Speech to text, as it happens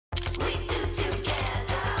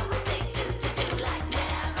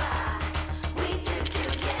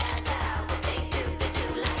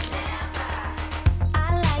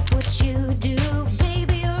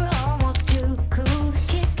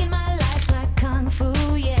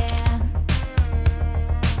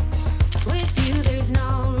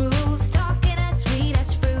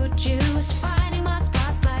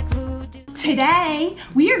Today,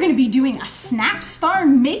 we are going to be doing a SnapStar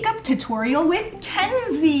makeup tutorial with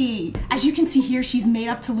Kenzie. As you can see here, she's made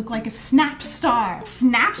up to look like a SnapStar.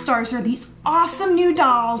 SnapStars are these awesome new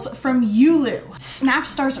dolls from Yulu.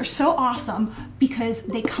 SnapStars are so awesome because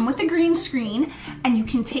they come with a green screen, and you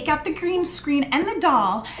can take out the green screen and the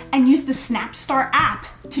doll and use the SnapStar app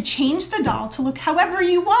to change the doll to look however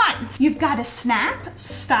you want. You've got to snap,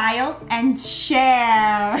 style, and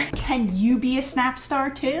share. Can you be a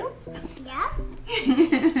SnapStar too? Yep.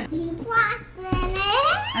 He wants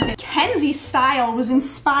it. Okay. Kenzie's style was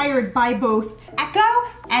inspired by both Echo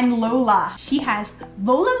and Lola. She has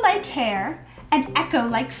Lola-like hair and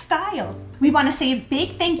Echo-like style. We want to say a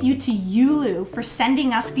big thank you to Yulu for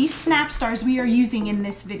sending us these SnapStars we are using in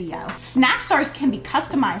this video. SnapStars can be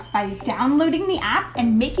customized by downloading the app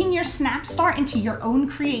and making your SnapStar into your own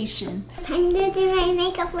creation. Time to do my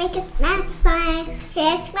makeup like a SnapStar.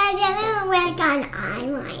 First, we're gonna work on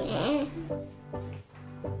eyeliner.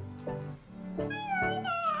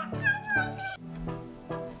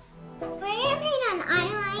 We're gonna paint on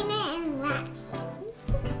eyeliner and lashes.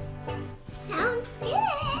 Sounds good.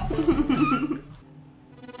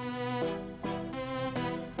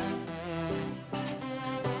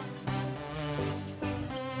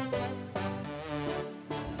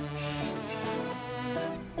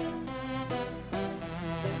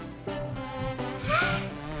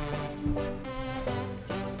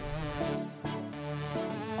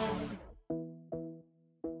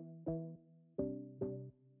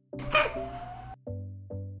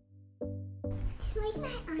 Do you like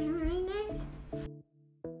my eyeliner?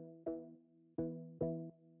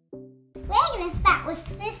 We're gonna start with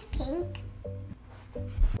this pink.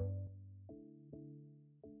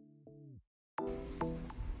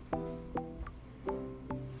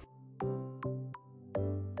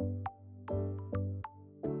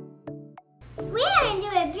 We're gonna do a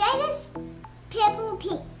brightest purple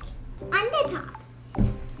pink on the top,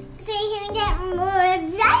 so you can get more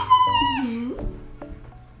brighter.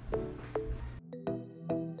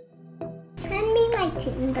 Send me my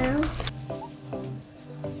tingo.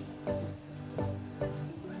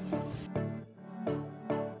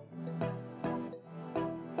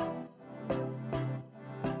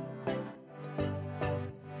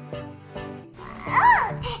 Oh,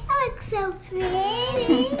 that looks so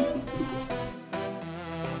pretty.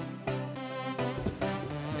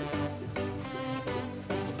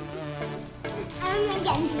 I'm gonna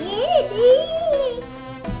get pretty.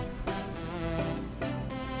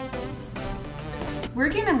 We're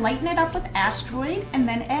gonna lighten it up with Asteroid and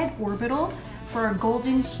then add Orbital for a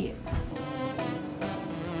golden hue.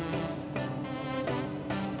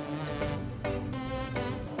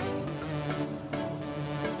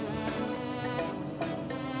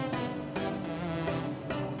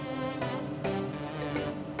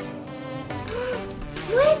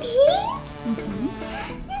 More pink?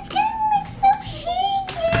 It's gonna look so pink.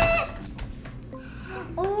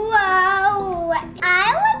 Wow, I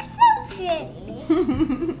look so pretty.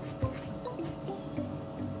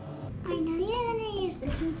 I know you're gonna use the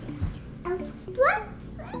pink of blood.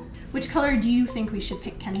 Which color do you think we should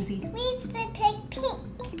pick, Kenzie? We need to pick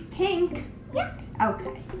pink. Pink? Yeah.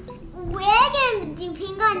 Okay. We're gonna do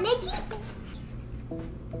pink on the cheeks.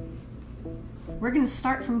 We're gonna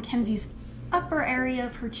start from Kenzie's upper area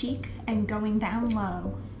of her cheek and going down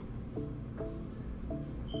low.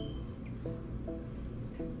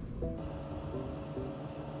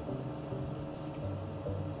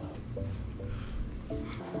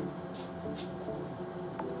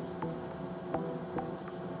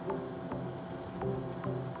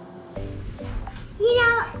 You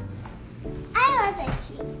know, I love the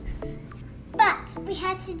cheeks, but we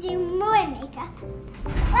had to do more makeup.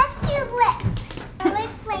 Let's do lip. I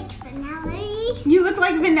look like Vanellope. You look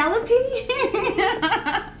like Vanellope?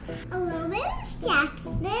 A little bit of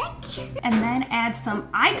chapstick. And then add some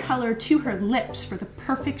eye color to her lips for the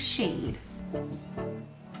perfect shade.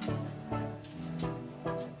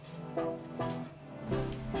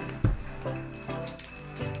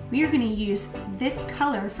 We are going to use this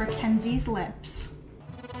color for Kenzie's lips.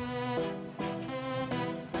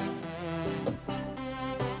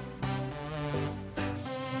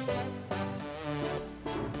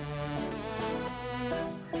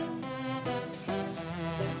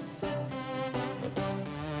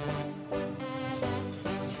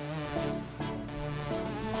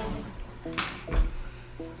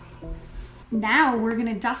 Now we're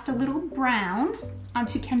gonna dust a little brown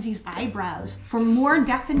onto Kenzie's eyebrows for more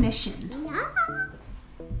definition. Yeah.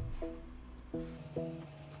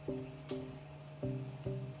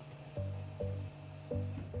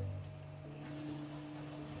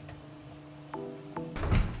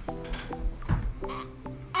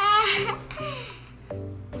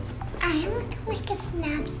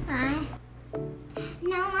 Snapstar.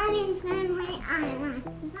 Now Mommy's gonna put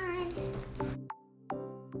eyelashes on.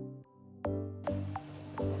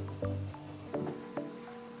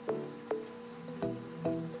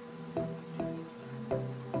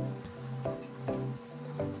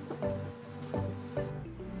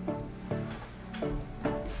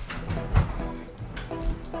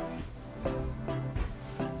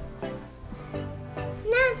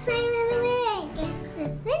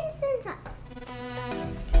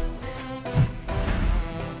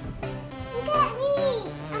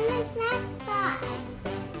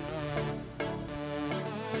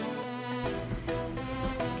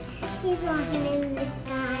 She's walking in the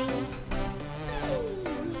sky.